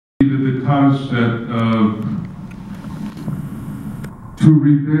concept of to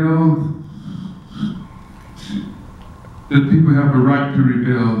rebel, that people have a right to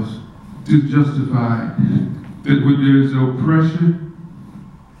rebel, to justify that when there is oppression,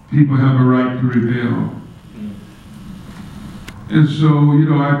 people have a right to rebel. And so, you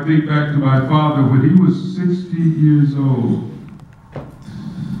know, I think back to my father when he was 60 years old.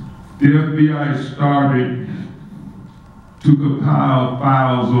 The FBI started to compile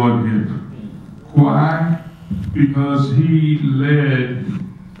files on him. Why? Because he led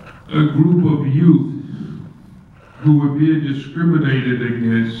a group of youth who were being discriminated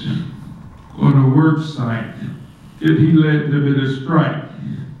against on a work site, and he led them in a strike.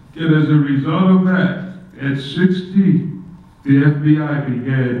 And as a result of that, at 60, the FBI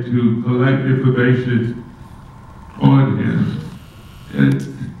began to collect information on him. And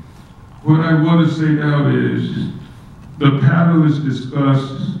what I want to say now is, the panelists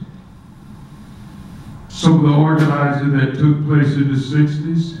discussed some of the organizing that took place in the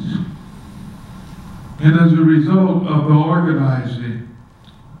 60s. And as a result of the organizing,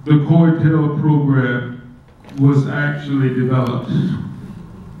 the COINTELPRO program was actually developed.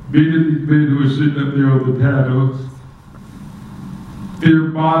 Many of these men who are sitting up there on the panel, they're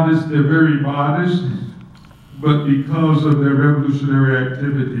modest, they're very modest, but because of their revolutionary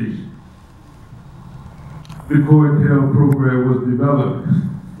activities, the COINTELPRO program was developed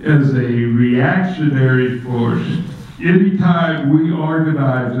as a reactionary force. Anytime we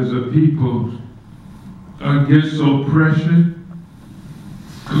organize as a people against oppression,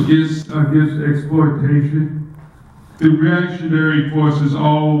 against exploitation, the reactionary forces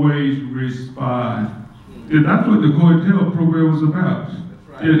always respond. And that's what the COINTELPRO program was about.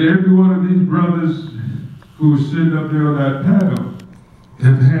 Right. And every one of these brothers who were sitting up there on that panel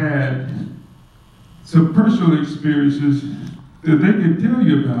have had some personal experiences that they can tell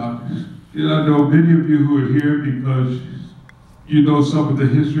you about. And I know many of you who are here because you know some of the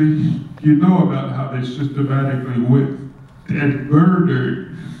history. You know about how they systematically went and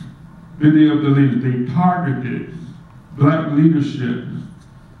murdered many of the leaders. They targeted black leadership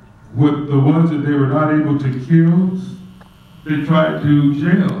with the ones that they were not able to kill. They tried to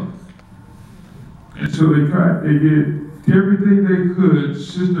jail. And so they did everything they could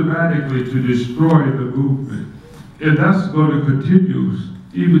systematically to destroy the movement. And that's going to continue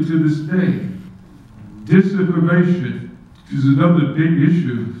even to this day. Disinformation is another big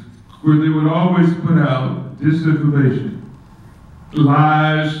issue where they would always put out disinformation,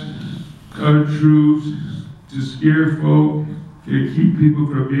 lies, untruths to scare folk and keep people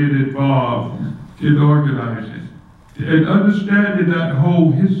from being involved in organizing. And understanding that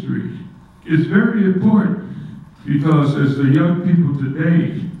whole history is very important because as the young people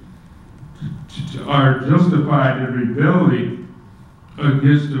today are justified in rebelling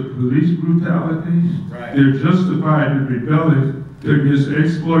against the police brutality, right. They're justified in rebelling against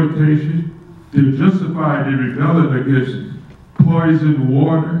exploitation, they're justified in rebelling against poisoned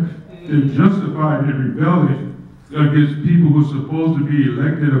water, they're justified in rebelling against people who are supposed to be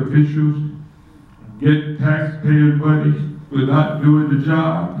elected officials, get taxpayer money, but not doing the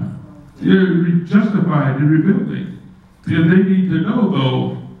job. They're justified in rebelling. And they need to know,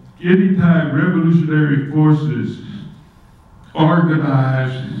 though, anytime revolutionary forces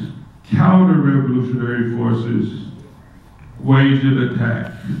organize counter-revolutionary forces, wage an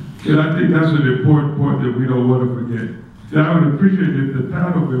attack. And I think that's an important point that we don't want to forget. And I would appreciate if the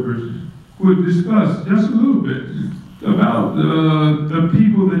panel members would discuss just a little bit about the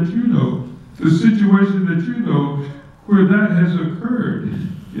people that you know, the situation that you know where that has occurred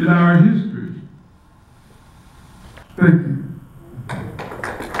in our history. Thank you.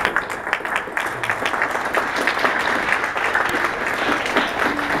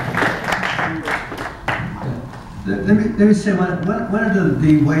 Let me say one of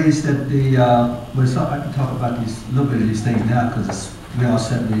the ways that I can talk about these a little bit of these things now because we're all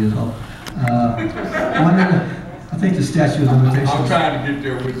 70 years old. I think the statute of limitations. I'm trying to get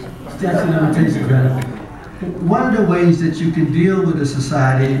there with you. Statute of limitations, rather. One of the ways that you can deal with a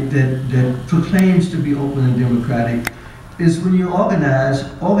society that proclaims to be open and democratic is when you organize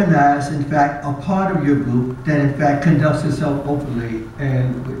in fact a part of your group that in fact conducts itself openly,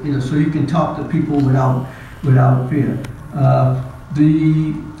 and so you can talk to people without fear.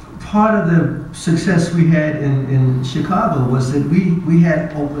 The part of the success we had in Chicago was that we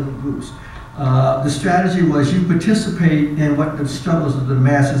had open groups. The strategy was you participate in what the struggles of the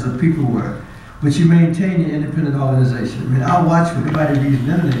masses of people were, but you maintain your independent organization. I mean, I'll watch for nobody reads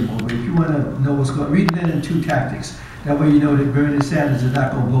Lenin anymore, but if you want to know what's going on, read Lenin 2 Tactics. That way you know that Bernie Sanders is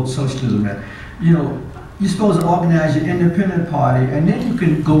not going to vote socialism. you're supposed to organize your independent party, and then you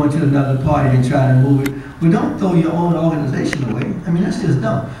can go into another party and try to move it. But don't throw your own organization away. I mean, that's just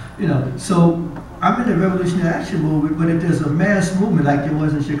dumb. You know, so I'm in the Revolutionary Action Movement, but if there's a mass movement like there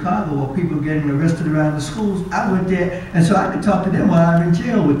was in Chicago, or people getting arrested around the schools, I went there, and so I could talk to them while I'm in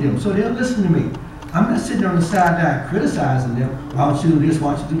jail with them, so they'll listen to me. I'm not sitting on the sideline criticizing them. Why don't you do this?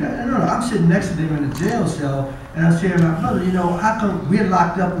 Why don't you do that? No, I'm sitting next to them in a jail cell, and I'm saying, my brother, you know, how come we're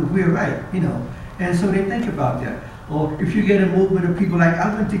locked up if we're right? You know, and so they think about that. Or if you get a movement of people like,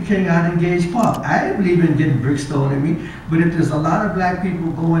 I went to King Island Gage Park. I didn't believe in getting bricks thrown at me, but if there's a lot of black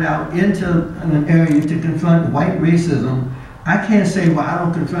people going out into an area to confront white racism, I can't say, well, I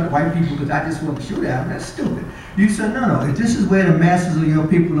don't confront white people because I just want to shoot at them. That's stupid. You said, no, if this is where the masses of your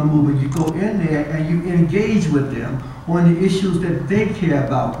people are moving, you go in there and you engage with them on the issues that they care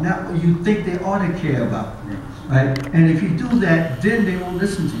about, not what you think they ought to care about, right? And if you do that, then they will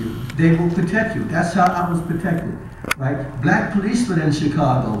listen to you. They will protect you. That's how I was protected, right? Black policemen in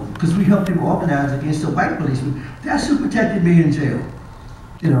Chicago, because we helped them organize against the white policemen, that's who protected me in jail.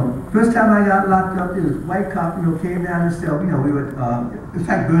 You know, first time I got locked up, there was a white cop, you know, came down the cell. You know, we were, in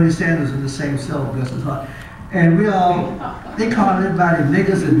fact, Bernie Sanders in the same cell, bless his heart. And we all, they called everybody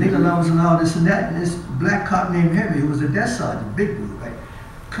niggas and nigger lovers and all this and that. And this black cop named Henry, who was a desk sergeant, big dude, right,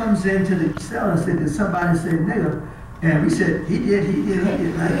 comes into the cell and said, did somebody say nigger? And we said, he did,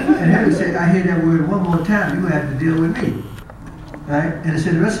 right? And Henry said, I hear that word one more time, you're gonna have to deal with me, right? And he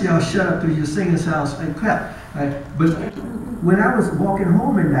said, the rest of y'all shut up because your singing sounds like crap, right? But when I was walking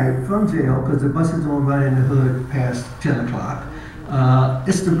home at night from jail, because the buses don't run in the hood past 10 o'clock,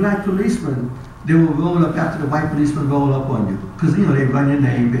 it's the black policemen. They will roll up after the white policemen roll up on you. Because, you know, they run your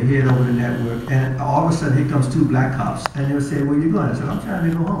name, they hear it over the network, and all of a sudden here comes two black cops, and they'll say, where you going? I said, I'm trying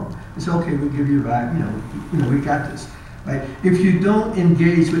to go home. They said, okay, we'll give you a ride, you know, we got this. Right? If you don't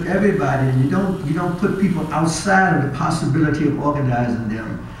engage with everybody, and you don't put people outside of the possibility of organizing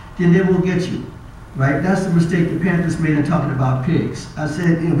them, then they will get you. Right? That's the mistake the Panthers made in talking about pigs. I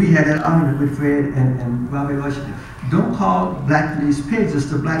said, you know, we had that argument with Fred and Robert Washington. Don't call black police pigs. It's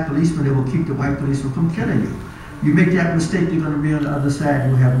the black policemen that will keep the white policemen from killing you. You make that mistake, you're going to be on the other side,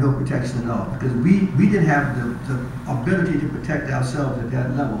 you'll have no protection at all. Because we didn't have the ability to protect ourselves at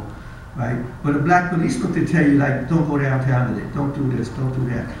that level. Right? But a black policeman could tell you, like, don't go downtown today, don't do this, don't do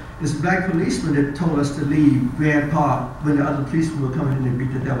that. It's black policemen that told us to leave Grand Park when the other policemen were coming in and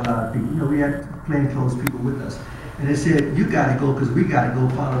beat the devil out of people. You know, we had plainclothes people with us. And they said, you got to go because we got to go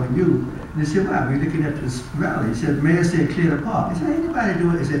following you. And they said, why? We're looking at this rally. He said, Mayor said, clear the park. He said, ain't anybody do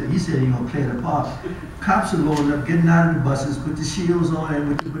it. He said, you're going to clear the park. Cops are rolling up, getting out of the buses, with the shields on and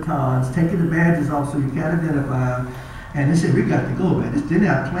with the batons, taking the badges off so you can't identify them. And they said, we got to go, man. They're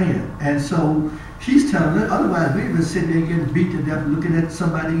not playing. And so he's telling them, otherwise we've been sitting there getting beat to death looking at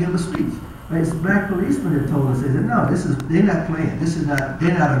somebody give a speech. Right? It's black policemen that told us, they said, no, they're not playing.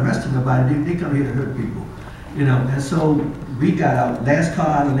 They're not arresting nobody. They come here to hurt people. You know, and so we got out, last car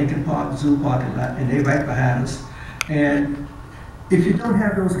out of Lincoln Park, Zoo parking lot, and they right behind us. And if you don't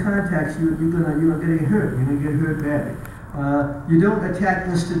have those contacts, you're getting hurt. You're gonna get hurt badly. You don't attack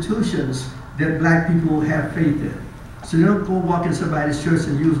institutions that black people have faith in. So you don't go walk in somebody's church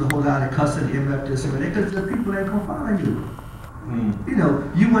and use a whole lot of cussing and left this and that, because the people ain't gonna follow you. You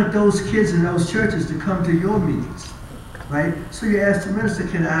know, you want those kids in those churches to come to your meetings, right? So you ask the minister,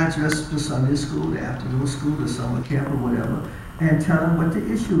 can I address the Sunday school, the afternoon school, the summer camp or whatever, and tell them what the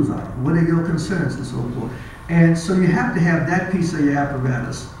issues are, what are your concerns and so forth. And so you have to have that piece of your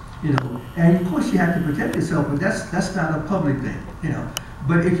apparatus, you know, and of course you have to protect yourself, but that's not a public thing, you know.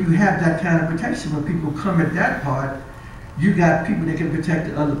 But if you have that kind of protection, when people come at that part, you got people that can protect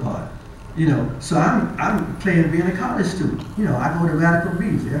the other part. You know, so I'm playing being a college student. You know, I go to radical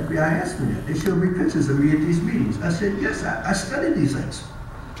meetings. The FBI asked me that. They showed me pictures of me at these meetings. I said, yes, I studied these things.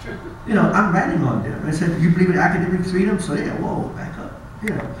 You know, I'm writing on them. I said, you believe in academic freedom? So yeah, whoa, back up. You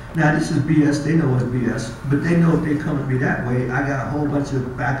know, now this is BS. They know it's BS, but they know if they come at me that way, I got a whole bunch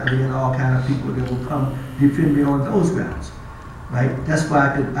of faculty and all kind of people that will come defend me on those grounds. Right? That's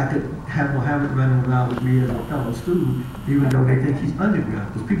why I could have Mohammed running around with me as a fellow student, even though they think he's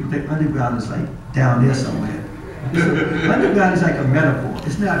underground. Because people think underground is like down there somewhere. Underground is like a metaphor.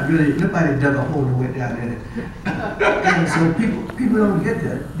 It's not really, nobody dug a hole and went down in it. And so people don't get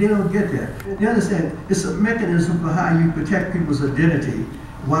that. They don't get that. You understand? It's a mechanism for how you protect people's identity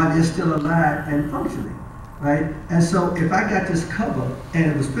while they're still alive and functioning. Right? And so if I got this cover, and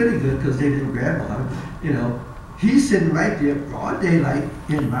it was pretty good because they didn't grab on it, you know, he's sitting right there, broad daylight,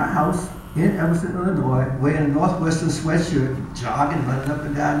 in my house in Evanston, Illinois, wearing a Northwestern sweatshirt, jogging, running up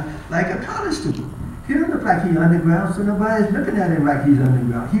and down like a college student. He don't look like he's underground, so nobody's looking at him like he's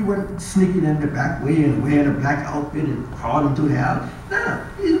underground. He wasn't sneaking in the back way and wearing a black outfit and crawling through the house. No,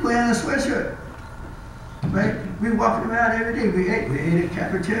 he's wearing a sweatshirt. Right? We're walking around every day. We ate at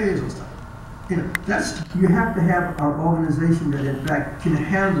cafeterias and stuff. You know, you have to have an organization that in fact can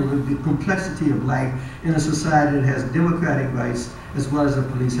handle the complexity of life in a society that has democratic rights as well as a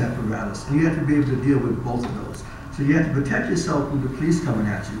police apparatus. And you have to be able to deal with both of those. So you have to protect yourself from the police coming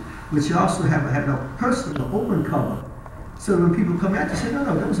at you, but you also have to have a personal open cover. So when people come at you, say, no,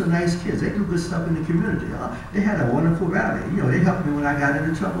 those are nice kids. They do good stuff in the community. They had a wonderful rally. You know, they helped me when I got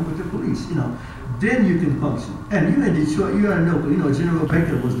into trouble with the police. You know, then you can function. And you in Detroit, you already know, you know, General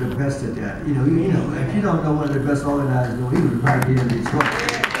Baker was the best at that. You know, if you don't know one of the best organizers, he was right here in Detroit.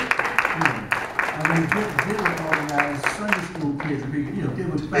 I mean, General organized Sunday school kids. You know, they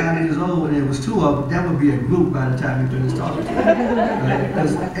was 5 years old and there was 2 of them. That would be a group by the time you finished talking to them.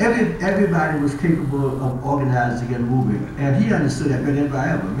 Because everybody was capable of organizing and moving. And he understood that better than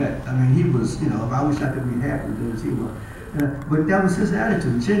I ever met. I mean, he was, you know, I wish I could be half as good as he was. But that was his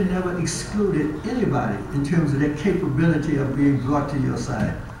attitude. Jen never excluded anybody in terms of their capability of being brought to your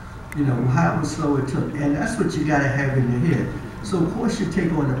side. You know, however slow it took. And that's what you gotta have in your head. So of course you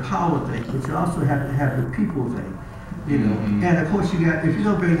take on the power thing, but you also have to have the people thing. You know, and of course you got, if you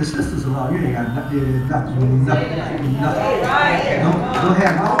don't bring the sisters along, you ain't got nothing. Don't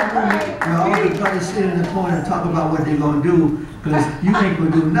have all the brothers sit in the corner and talk about what they're gonna do, because you ain't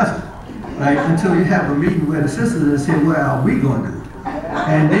gonna do nothing. Right, until you have a meeting where the sisters and say, what are we going to do?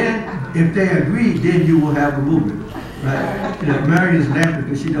 And then, if they agree, then you will have a movement. Right? You know, Mary is laughing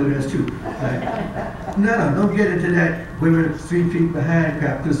because she knows that's true. Right? No, don't get into that women 3 feet behind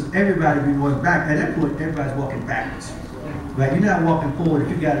crap, because everybody be going back. At that point, everybody's walking backwards. Right? You're not walking forward if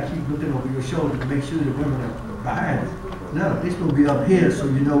you got to keep looking over your shoulder to make sure the women are behind you. No, they're supposed to be up here so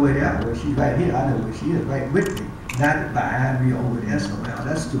you know where they are. Well, she's right here, I know where she is, right with me. Not behind me over there somewhere.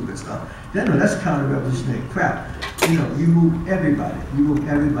 That's stupid stuff. That's counter-revolutionary crap. You know, you move everybody. You move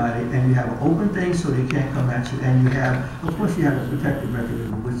everybody, and you have an open thing so they can't come at you. And you have, of course, you have a protective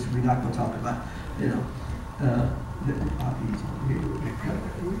mechanism, which we're not going to talk about. You know,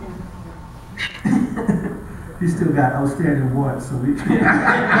 he still got outstanding warrants, so we.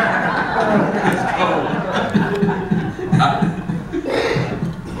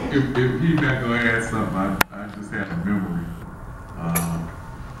 If he's not going to add something, I just had a memory.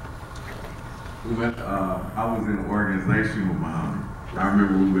 I was in an organization with Muhammad. I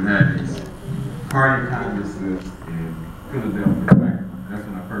remember we would have these party congresses in Philadelphia. That's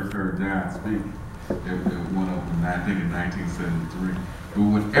when I first heard John speak. There was one of them, I think in 1973. But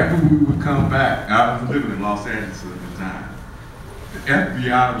whenever we would come back, I was living in Los Angeles at the time, the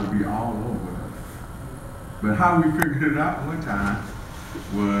FBI would be all over us. But how we figured it out one time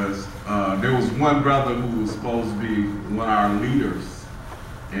was there was one brother who was supposed to be one of our leaders,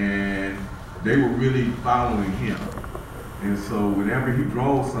 and they were really following him. And so whenever he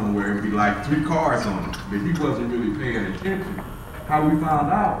drove somewhere, it'd be like 3 cars on him, but he wasn't really paying attention. How we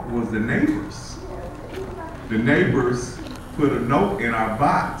found out was the neighbors. The neighbors put a note in our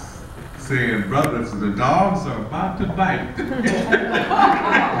box saying, brothers, the dogs are about to bite.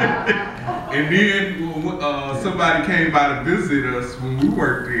 And then somebody came by to visit us when we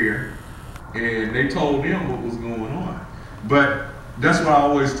worked there, and they told them what was going on. But that's why I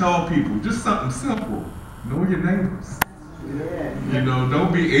always tell people, just something simple. Know your neighbors. Yeah. You know,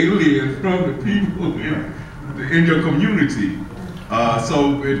 don't be alien from the people in your community.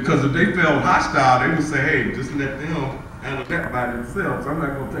 Because if they felt hostile, they would say, hey, just let them handle that by themselves. I'm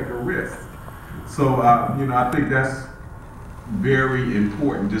not going to take a risk. So, you know, I think that's very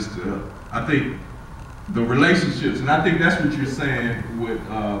important. I think the relationships, and I think that's what you're saying with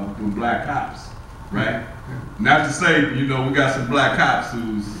black cops, right? Not to say, you know, we got some black cops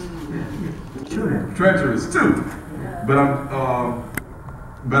who's treacherous too, but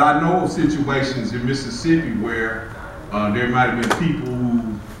I know of situations in Mississippi where there might have been people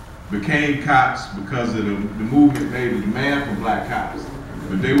who became cops because of the movement made a demand for black cops.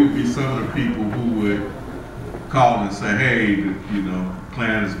 But they would be some of the people who would call and say, hey, you know,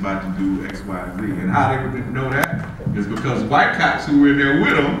 Klan is about to do X, Y, and Z. And how they would know that is because white cops who were in there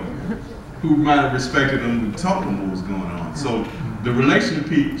with them, who might have respected them, would tell them what was going on. So the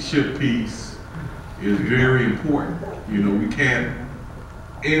relationship piece is very important. You know, we can't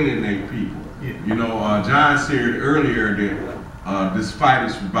alienate people. You know, John said earlier that this fight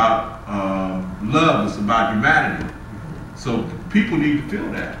is about love, it's about humanity. So people need to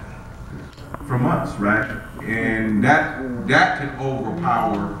feel that from us, right? And that can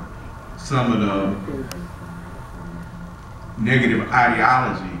overpower some of the negative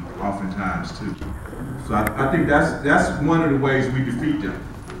ideology oftentimes too. So I think that's one of the ways we defeat them.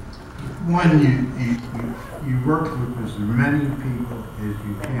 One, you work with as many people as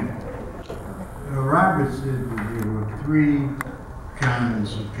you can. Robert said that there were 3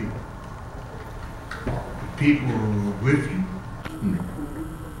 kinds of people. The people who are with you,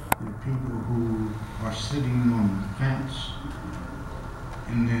 the people who are sitting on the fence,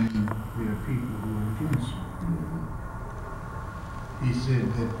 and then there are people who are against you. He said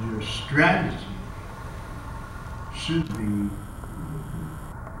that your strategy should be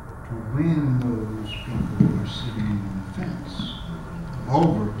to win those people who are sitting on the fence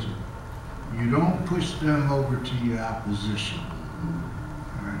over to you. You don't push them over to your opposition.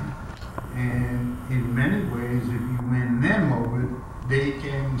 Right? And in many ways, if you win them over, they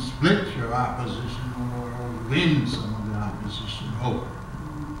can split your opposition or win some of the opposition over.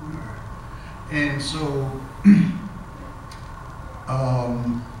 Right? And so,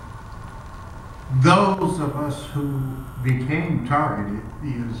 those of us who became targeted,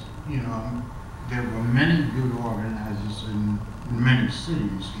 because, there were many good organizers in many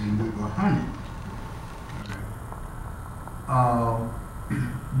cities, and we were hunted.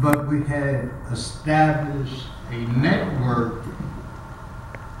 But we had established a network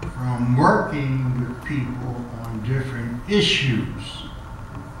from working with people on different issues,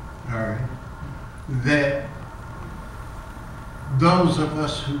 all right, that those of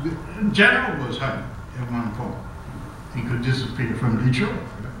us who, General was hunted at one point. He could disappear from Detroit,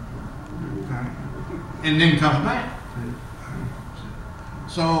 okay, and then come back.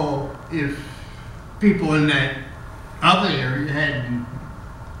 So if people in that other area hadn't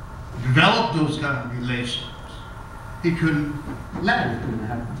developed those kind of relations, it couldn't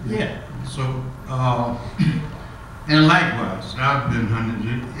happen. Yeah. So, and likewise, I've been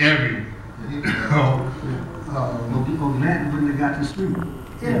hunted everywhere. Latin wouldn't have got to street.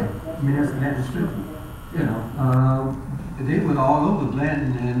 Yeah. I mean, that's Latin street. They were all over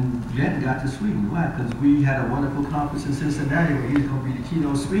Glanton, and Glanton got to Sweden. Why? Because we had a wonderful conference in Cincinnati where he was going to be the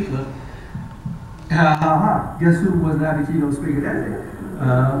keynote speaker. Guess who was not the keynote speaker that day?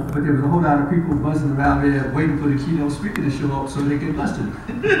 But there was a whole lot of people buzzing around there waiting for the keynote speaker to show up so they could bust him.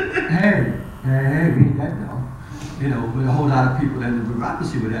 hey, we ain't that dumb. But a whole lot of people in the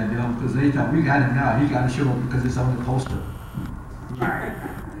bureaucracy were that dumb because they thought, we got him now, he got to show up because it's on the poster. Right.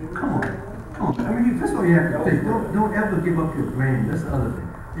 Come on. I mean, that's what you have to think. Don't ever give up your brain. That's the other thing.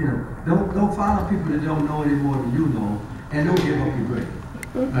 Don't follow people that don't know any more than you know, and don't give up your brain.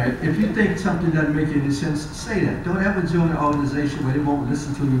 Right? If you think something doesn't make any sense, say that. Don't ever join an organization where they won't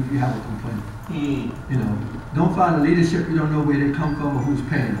listen to you if you have a complaint. Don't follow leadership you don't know where they come from or who's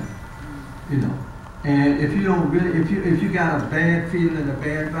paying them. And if you don't really, if you got a bad feeling and a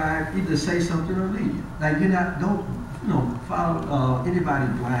bad vibe, either say something or leave. Like don't follow anybody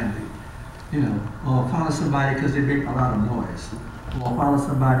blindly. Or follow somebody because they make a lot of noise. Or follow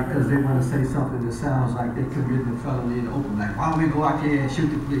somebody because they want to say something that sounds like they committed a felony in the open. Like, why don't we go out there and shoot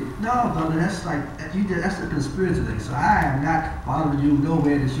the police? No, brother, that's like, that's a conspiracy thing. So I am not following you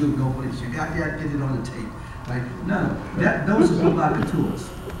nowhere to shoot no police. You got to get it on the tape. Right? No, those are provocateurs.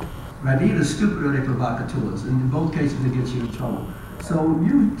 Right? They're either stupid or they're provocateurs. And in both cases, it gets you in trouble. So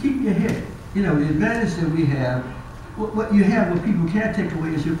you keep your head. The advantage that we have, what you have, what people can't take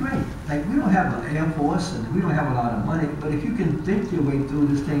away is your brain. Like, we don't have an Air Force and we don't have a lot of money, but if you can think your way through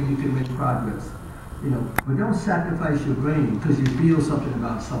this thing, you can make progress. But don't sacrifice your brain because you feel something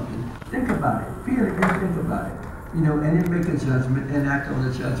about something. Think about it. Feel it and think about it. And then make a judgment and act on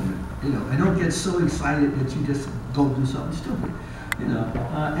the judgment. And don't get so excited that you just go do something stupid.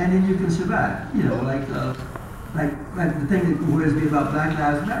 And then you can survive. Like the thing that worries me about Black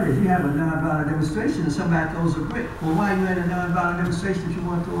Lives Matter is you have a nonviolent demonstration and somebody throws a brick. Well, why are you at a nonviolent demonstration if you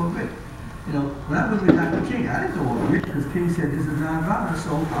want to throw a brick? When I was with Dr. King, I didn't throw a brick because King said this is nonviolent,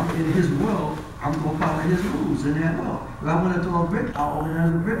 so I'm in his world, I'm going to follow his rules in that world. If I want to throw a brick, I'll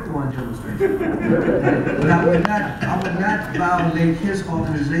organize a brick throwing demonstration. But I would not violate his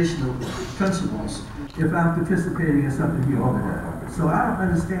organizational principles if I'm participating in something he organized. So I don't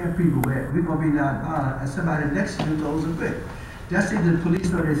understand people where we're going to be nonviolent and somebody next to you throws a brick. That's either the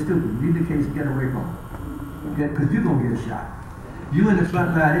police or they're stupid. In either case, get away from them. Because you're going to get shot. You in the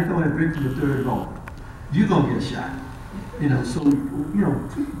front line, they throwing a brick to the third row. You're going to get shot. So,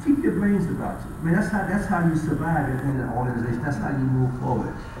 keep your brains about you. I mean, that's how you survive in an organization. That's how you move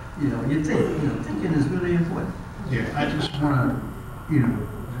forward. You think. Thinking is really important. Yeah, I just want to,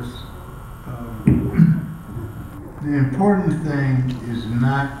 the important thing is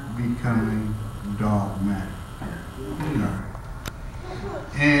not becoming dogmatic.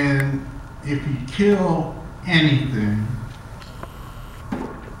 And if you kill anything,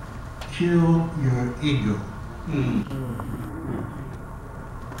 kill your ego.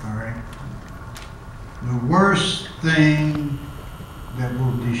 All right? The worst thing that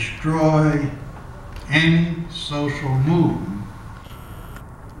will destroy any social movement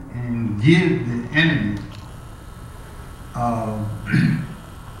and give the enemy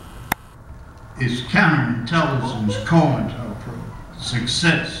is counterintelligence, COINTELPRO.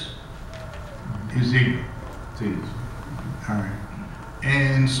 Success is ego. All right.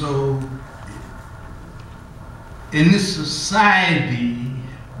 And so, in this society,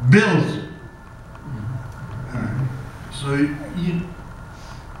 builds it. All right. So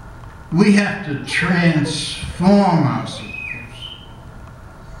we have to transform ourselves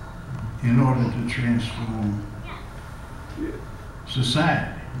in order to transform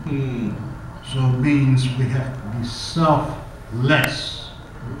society. So it means we have to be selfless.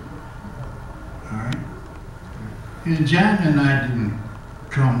 All right? And John and I didn't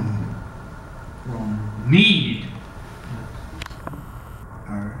come from need.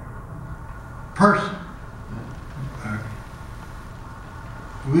 All right? Person. All right?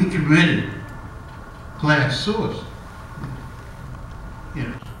 We committed class suicide. You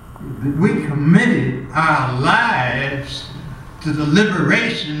know, we committed our lives to the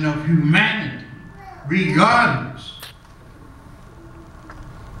liberation of humanity, regardless.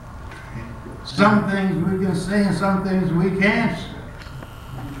 Some things we can say and some things we can't say.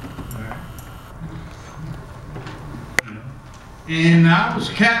 And I was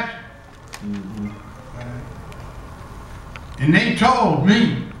captured. And they told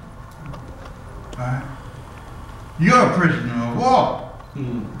me, you're a prisoner of war.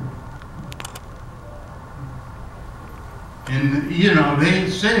 And, you know, they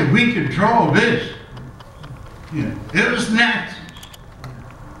said we control this. You know, it was Nazis.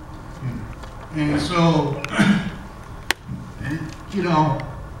 And so, you know,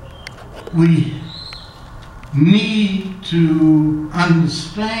 we need to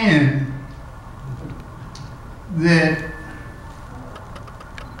understand that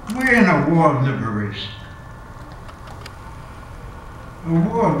we're in a war of liberation. A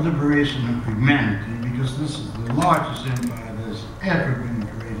war of liberation of humanity, because this is the largest empire that's ever been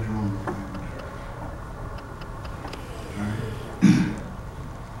created on the planet Earth.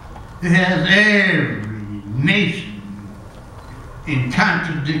 Right? It has every nation in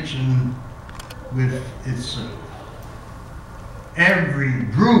contradiction with itself. Every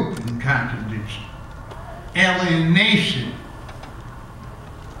group in contradiction. Alienation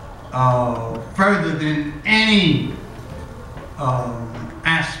further than any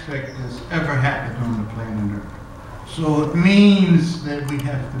aspect that's ever happened on the planet Earth. So it means that we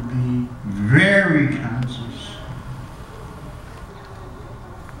have to be very conscious,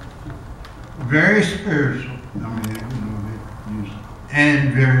 very spiritual,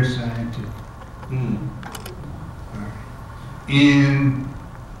 and very scientific. In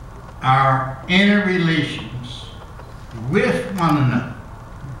our interrelations with one another.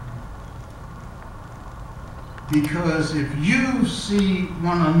 Because if you see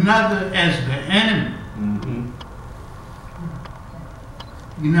one another as the enemy,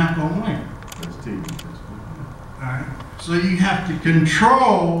 you're not going to win. All right? So you have to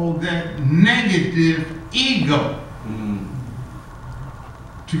control that negative ego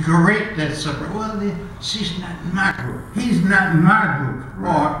to correct that separate. Well, she's not in my group. He's not in my group.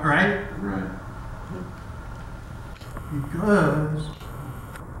 Right? Right. Because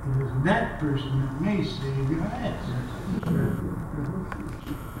it is that person that may save your ass.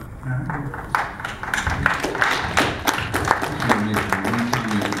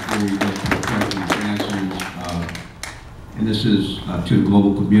 And this is to the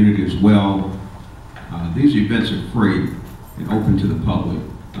global community as well. These events are free and open to the public,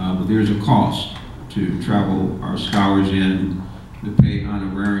 but there's a cost to travel our scholars in, to pay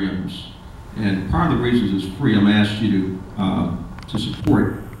honorariums. And part of the reasons it's free, I'm going to ask you to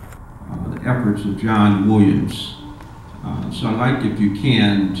support the efforts of John Williams. So I'd like, if you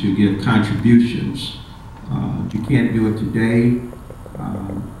can, to give contributions. If you can't do it today,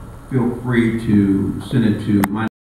 feel free to send it to my